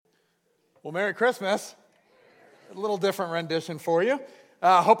Well, Merry Christmas. A little different rendition for you.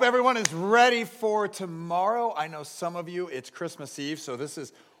 Hope everyone is ready for tomorrow. I know some of you, it's Christmas Eve, so this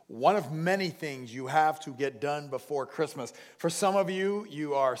is one of many things you have to get done before Christmas. For some of you,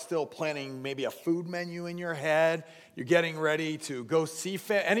 you are still planning maybe a food menu in your head. You're getting ready to go see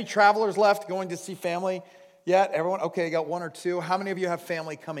any travelers left going to see family yet? Everyone? Okay, you got one or two. How many of you have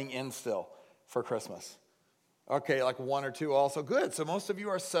family coming in still for Christmas? Okay, like one or two also. Good. So most of you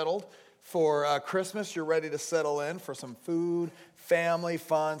are settled for Christmas. You're ready to settle in for some food, family,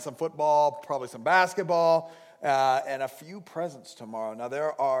 fun, some football, probably some basketball, and a few presents tomorrow. Now,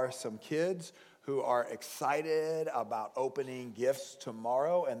 there are some kids who are excited about opening gifts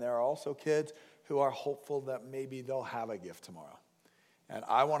tomorrow, and there are also kids who are hopeful that maybe they'll have a gift tomorrow. And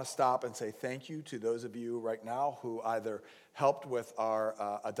I want to stop and say thank you to those of you right now who either helped with our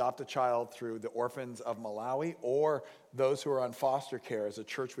Adopt a Child through the Orphans of Malawi, or those who are on foster care. As a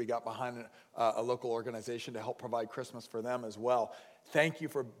church, we got behind a local organization to help provide Christmas for them as well. Thank you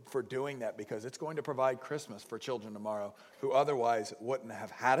for doing that, because it's going to provide Christmas for children tomorrow who otherwise wouldn't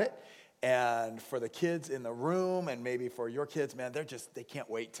have had it. And for the kids in the room, and maybe for your kids, man, they can't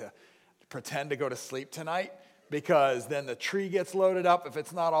wait to pretend to go to sleep tonight, because then the tree gets loaded up if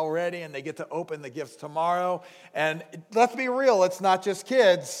it's not already, and they get to open the gifts tomorrow. And let's be real, it's not just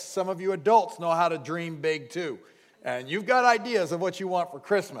kids. Some of you adults know how to dream big too. And you've got ideas of what you want for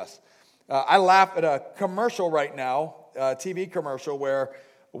Christmas. I laugh at a commercial right now, a TV commercial, where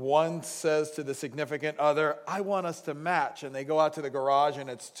one says to the significant other, "I want us to match." And they go out to the garage, and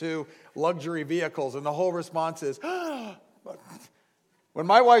it's two luxury vehicles. And the whole response is, when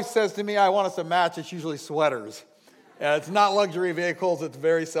my wife says to me, "I want us to match," it's usually sweaters. And it's not luxury vehicles. It's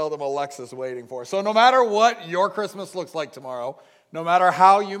very seldom a Lexus waiting for us. So no matter what your Christmas looks like tomorrow, no matter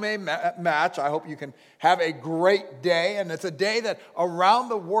how you may match, I hope you can have a great day. And it's a day that around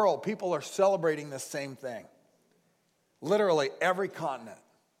the world, people are celebrating the same thing. Literally every continent.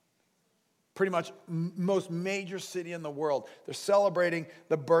 Pretty much most major city in the world, they're celebrating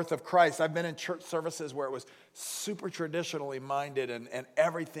the birth of Christ. I've been in church services where it was super traditionally minded, and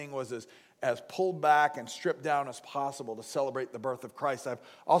everything was as pulled back and stripped down as possible to celebrate the birth of Christ. I've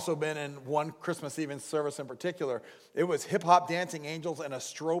also been in one Christmas Eve service in particular. It was hip-hop dancing angels and a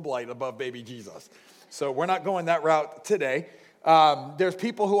strobe light above baby Jesus. So we're not going that route today. There's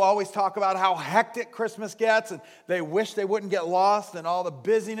people who always talk about how hectic Christmas gets, and they wish they wouldn't get lost in all the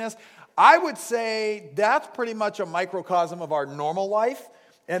busyness. I would say that's pretty much a microcosm of our normal life,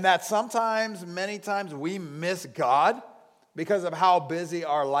 and that sometimes, many times, we miss God because of how busy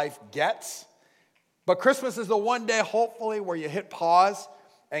our life gets. But Christmas is the one day, hopefully, where you hit pause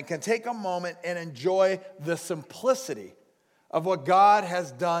and can take a moment and enjoy the simplicity of what God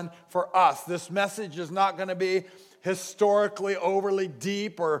has done for us. This message is not going to be historically overly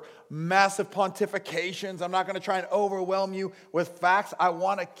deep or massive pontifications. I'm not going to try and overwhelm you with facts. I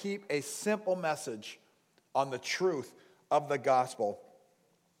want to keep a simple message on the truth of the gospel.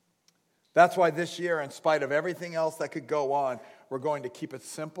 That's why this year, in spite of everything else that could go on, we're going to keep it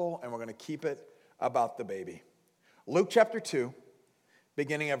simple, and we're going to keep it about the baby. Luke chapter 2,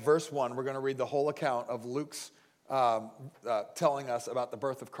 beginning at verse 1, we're going to read the whole account of Luke's telling us about the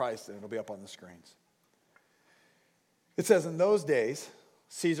birth of Christ, and it'll be up on the screens. It says, "In those days,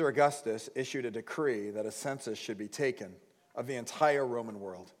 Caesar Augustus issued a decree that a census should be taken of the entire Roman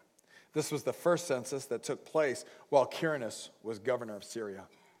world. This was the first census that took place while Quirinius was governor of Syria.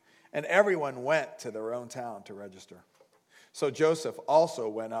 And everyone went to their own town to register. So Joseph also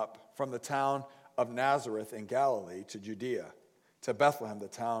went up from the town of Nazareth in Galilee to Judea, to Bethlehem, the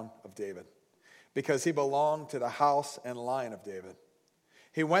town of David, because he belonged to the house and line of David.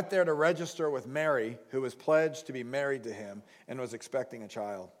 He went there to register with Mary, who was pledged to be married to him and was expecting a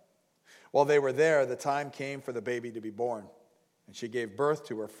child. While they were there, the time came for the baby to be born, and she gave birth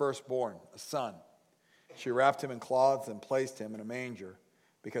to her firstborn, a son. She wrapped him in cloths and placed him in a manger,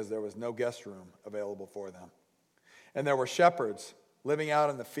 because there was no guest room available for them. And there were shepherds living out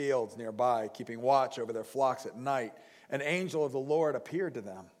in the fields nearby, keeping watch over their flocks at night. An angel of the Lord appeared to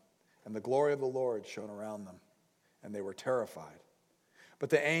them, and the glory of the Lord shone around them, and they were terrified. But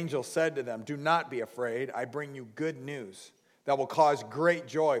the angel said to them, 'Do not be afraid. I bring you good news that will cause great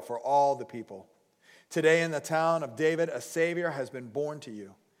joy for all the people. Today in the town of David, a Savior has been born to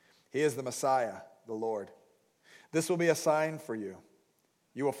you. He is the Messiah, the Lord. This will be a sign for you.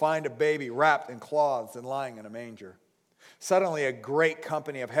 You will find a baby wrapped in cloths and lying in a manger.' Suddenly a great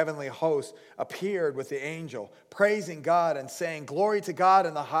company of heavenly hosts appeared with the angel, praising God and saying, 'Glory to God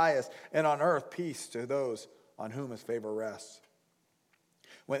in the highest, and on earth peace to those on whom his favor rests.'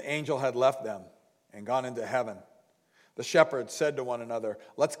 When the angel had left them and gone into heaven, The shepherds said to one another,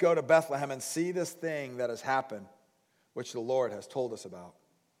 "Let's go to Bethlehem and see this thing that has happened, which the Lord has told us about."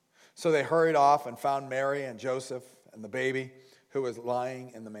 So they hurried off and found Mary and Joseph and the baby who was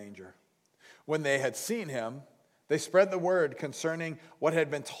lying in the manger. When they had seen him, they spread the word concerning what had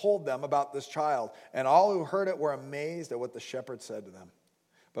been told them about this child, and all who heard it were amazed at what the shepherds said to them.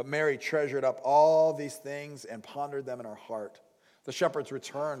 But Mary treasured up all these things and pondered them in her heart. The shepherds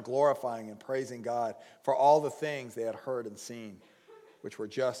returned, glorifying and praising God for all the things they had heard and seen, which were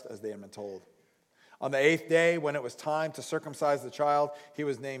just as they had been told. On the 8th day, when it was time to circumcise the child, he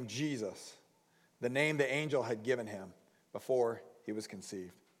was named Jesus, the name the angel had given him before he was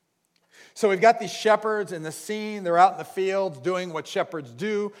conceived. So we've got these shepherds in the scene. They're out in the fields doing what shepherds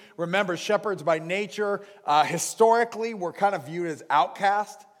do. Remember, shepherds by nature, historically, were kind of viewed as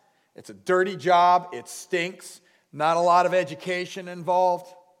outcast. It's a dirty job. It stinks. Not a lot of education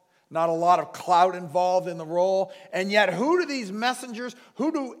involved. Not a lot of clout involved in the role. And yet, who do these messengers,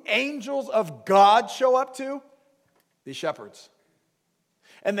 who do angels of God show up to? These shepherds.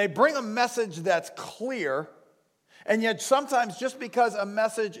 And they bring a message that's clear. And yet, sometimes just because a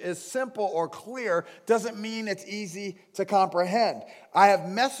message is simple or clear doesn't mean it's easy to comprehend. I have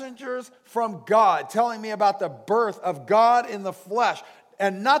messengers from God telling me about the birth of God in the flesh.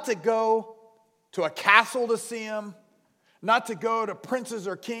 And not to go to a castle to see him, not to go to princes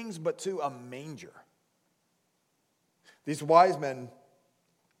or kings, but to a manger. These wise men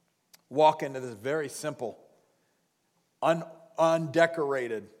walk into this very simple,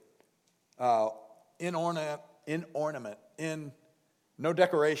 undecorated, no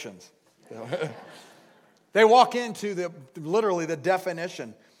decorations. They walk into literally the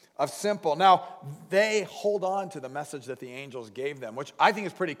definition of simple. Now, they hold on to the message that the angels gave them, which I think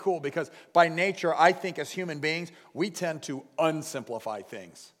is pretty cool because by nature, I think as human beings, we tend to unsimplify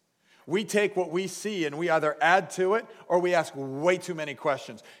things. We take what we see and we either add to it or we ask way too many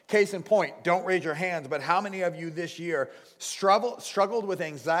questions. Case in point, don't raise your hands, but how many of you this year struggled with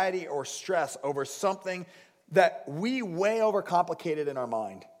anxiety or stress over something that we way overcomplicated in our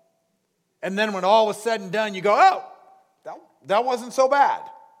mind? And then when all was said and done, you go, oh, that wasn't so bad.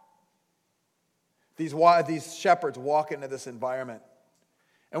 These shepherds walk into this environment.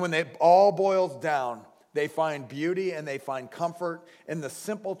 And when it all boils down, they find beauty and they find comfort in the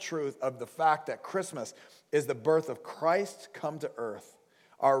simple truth of the fact that Christmas is the birth of Christ come to earth.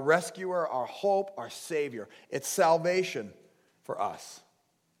 Our rescuer, our hope, our Savior. It's salvation for us.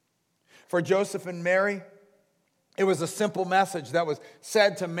 For Joseph and Mary, it was a simple message that was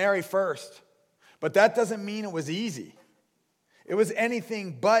said to Mary first. But that doesn't mean it was easy. It was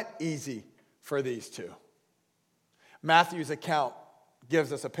anything but easy for these two. Matthew's account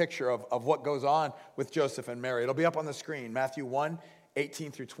gives us a picture of what goes on with Joseph and Mary. It'll be up on the screen, Matthew 1,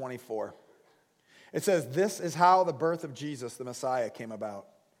 18 through 24. It says, "This is how the birth of Jesus, the Messiah, came about.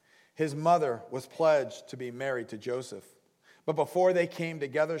 His mother was pledged to be married to Joseph. But before they came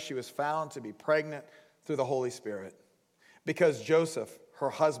together, she was found to be pregnant through the Holy Spirit. Because Joseph, her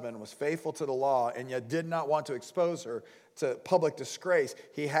husband, was faithful to the law and yet did not want to expose her to public disgrace,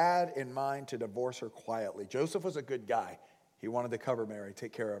 he had in mind to divorce her quietly." Joseph was a good guy. He wanted to cover Mary,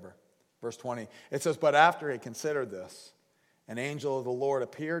 take care of her. Verse 20, it says, "But after he considered this, an angel of the Lord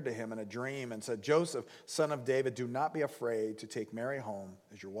appeared to him in a dream and said, 'Joseph, son of David, do not be afraid to take Mary home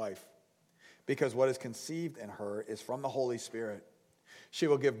as your wife, because what is conceived in her is from the Holy Spirit. She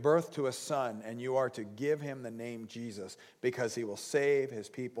will give birth to a son, and you are to give him the name Jesus, because he will save his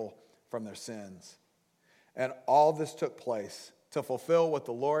people from their sins.' And all this took place to fulfill what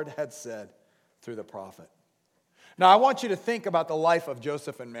the Lord had said through the prophet." Now, I want you to think about the life of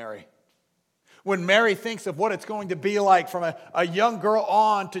Joseph and Mary. When Mary thinks of what it's going to be like from a young girl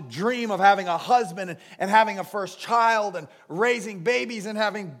on to dream of having a husband and having a first child and raising babies and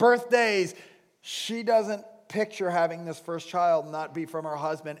having birthdays, she doesn't picture having this first child not be from her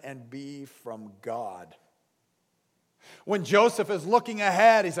husband and be from God. When Joseph is looking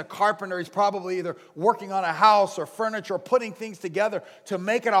ahead, he's a carpenter. He's probably either working on a house or furniture, or putting things together to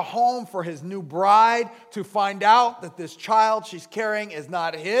make it a home for his new bride, to find out that this child she's carrying is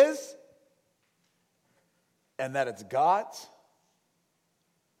not his and that it's God's.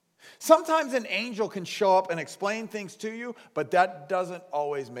 Sometimes an angel can show up and explain things to you, but that doesn't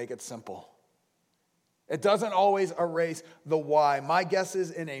always make it simple. It doesn't always erase the why. My guess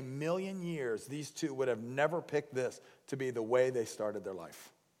is in a million years, these two would have never picked this to be the way they started their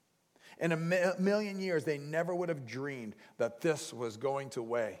life. In a million years, they never would have dreamed that this was going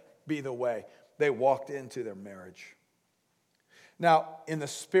to be the way they walked into their marriage. Now, in the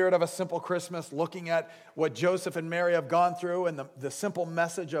spirit of a simple Christmas, looking at what Joseph and Mary have gone through and the simple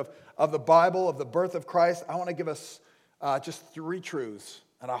message of the Bible, of the birth of Christ, I want to give us just 3 truths,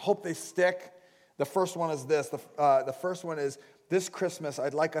 and I hope they stick. The first one is this. The first one is, this Christmas,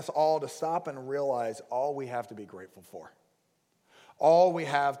 I'd like us all to stop and realize all we have to be grateful for. All we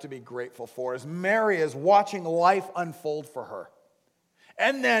have to be grateful for is Mary is watching life unfold for her.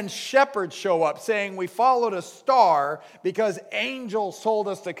 And then shepherds show up saying, we followed a star because angels told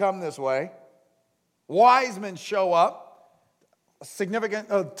us to come this way. Wise men show up a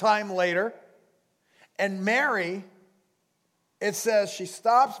significant time later. And Mary, it says she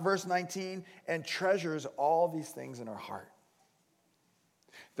stops, verse 19, and treasures all these things in her heart.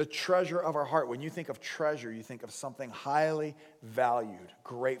 The treasure of our heart. When you think of treasure, you think of something highly valued,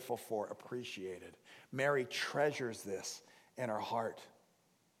 grateful for, appreciated. Mary treasures this in her heart.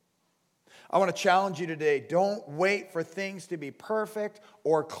 I want to challenge you today. Don't wait for things to be perfect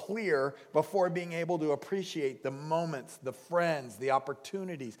or clear before being able to appreciate the moments, the friends, the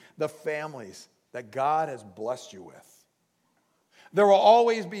opportunities, the families that God has blessed you with. There will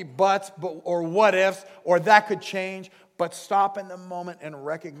always be buts or what ifs, or that could change. But stop in the moment and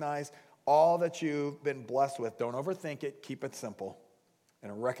recognize all that you've been blessed with. Don't overthink it. Keep it simple.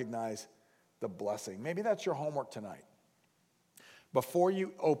 And recognize the blessing. Maybe that's your homework tonight. Before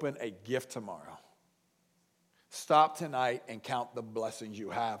you open a gift tomorrow, stop tonight and count the blessings you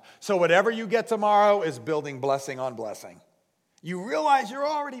have. So whatever you get tomorrow is building blessing on blessing. You realize you're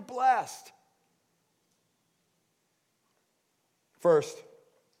already blessed. First,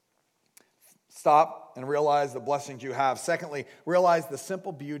 stop and realize the blessings you have. Secondly, realize the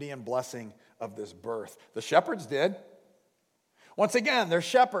simple beauty and blessing of this birth. The shepherds did. Once again, they're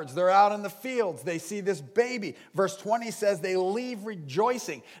shepherds. They're out in the fields. They see this baby. Verse 20 says they leave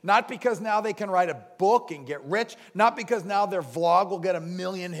rejoicing. Not because now they can write a book and get rich. Not because now their vlog will get 1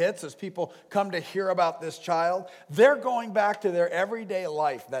 million hits as people come to hear about this child. They're going back to their everyday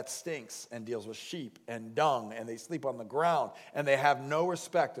life that stinks and deals with sheep and dung. And they sleep on the ground. And they have no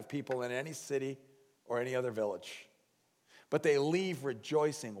respect of people in any city or any other village. But they leave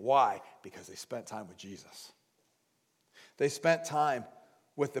rejoicing. Why? Because they spent time with Jesus. They spent time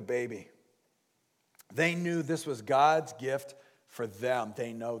with the baby. They knew this was God's gift for them.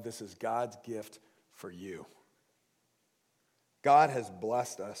 They know this is God's gift for you. God has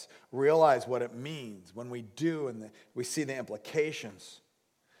blessed us. Realize what it means when we do and we see the implications.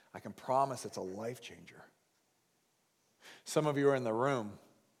 I can promise it's a life changer. Some of you are in the room.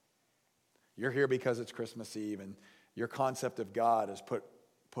 You're here because it's Christmas Eve, and your concept of God has put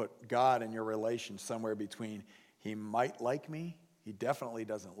God and your relation somewhere between he might like me, he definitely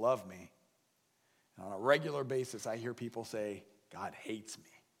doesn't love me. And on a regular basis, I hear people say, God hates me.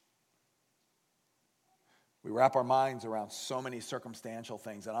 We wrap our minds around so many circumstantial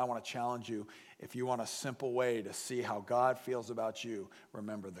things, and I want to challenge you, if you want a simple way to see how God feels about you,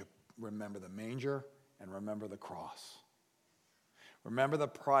 remember the manger and remember the cross. Remember the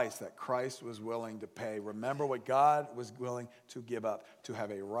price that Christ was willing to pay. Remember what God was willing to give up to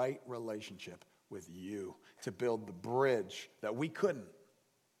have a right relationship with you, to build the bridge that we couldn't,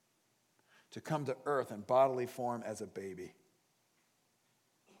 to come to earth in bodily form as a baby.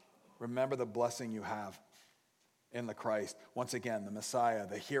 Remember the blessing you have in the Christ. Once again, the Messiah,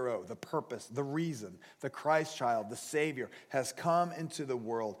 the hero, the purpose, the reason, the Christ child, the Savior has come into the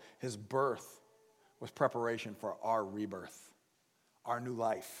world. His birth was preparation for our rebirth, our new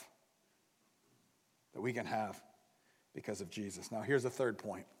life that we can have because of Jesus. Now, here's the third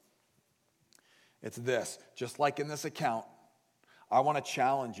point. It's this. Just like in this account, I want to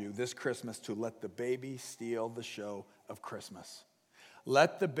challenge you this Christmas to let the baby steal the show of Christmas.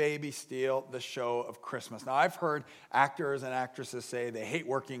 Let the baby steal the show of Christmas. Now, I've heard actors and actresses say they hate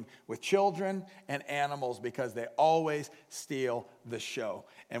working with children and animals because they always steal the show.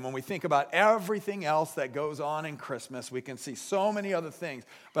 And when we think about everything else that goes on in Christmas, we can see so many other things.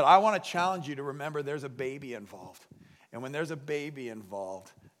 But I want to challenge you to remember there's a baby involved. And when there's a baby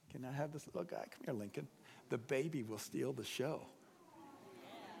involved, can I have this little guy? Come here, Lincoln. The baby will steal the show.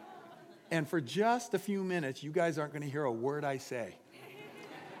 And for just a few minutes, you guys aren't going to hear a word I say.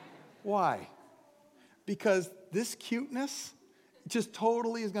 Why? Because this cuteness just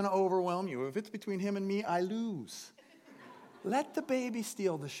totally is going to overwhelm you. If it's between him and me, I lose. Let the baby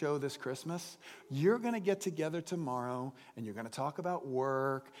steal the show this Christmas. You're going to get together tomorrow, and you're going to talk about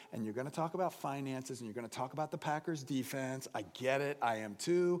work, and you're going to talk about finances, and you're going to talk about the Packers defense. I get it. I am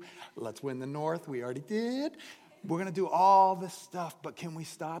too. Let's win the North. We already did. We're going to do all this stuff, but can we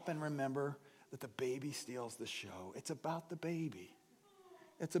stop and remember that the baby steals the show? It's about the baby.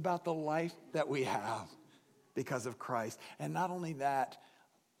 It's about the life that we have because of Christ. And not only that,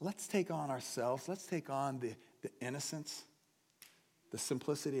 let's take on ourselves. Let's take on the innocence, the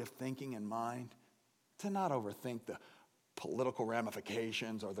simplicity of thinking and mind, to not overthink the political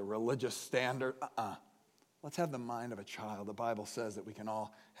ramifications or the religious standard. Let's have the mind of a child. The Bible says that we can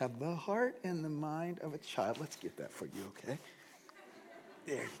all have the heart and the mind of a child. Let's get that for you, okay?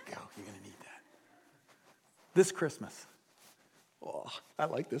 There you go. You're going to need that. This Christmas. Oh, I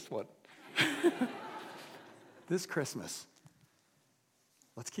like this one. This Christmas.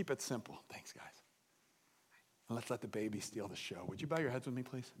 Let's keep it simple. Thanks, guys. And let's let the baby steal the show. Would you bow your heads with me,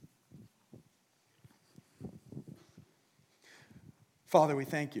 please? Father, we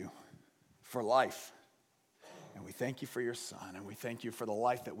thank you for life. And we thank you for your son. And we thank you for the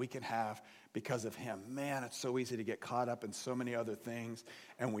life that we can have because of him. Man, it's so easy to get caught up in so many other things.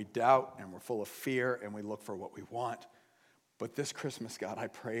 And we doubt and we're full of fear and we look for what we want. But this Christmas, God, I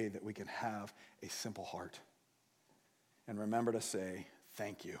pray that we can have a simple heart. And remember to say,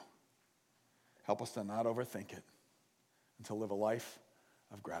 thank you. Help us to not overthink it and to live a life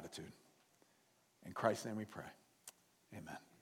of gratitude. In Christ's name we pray. Amen.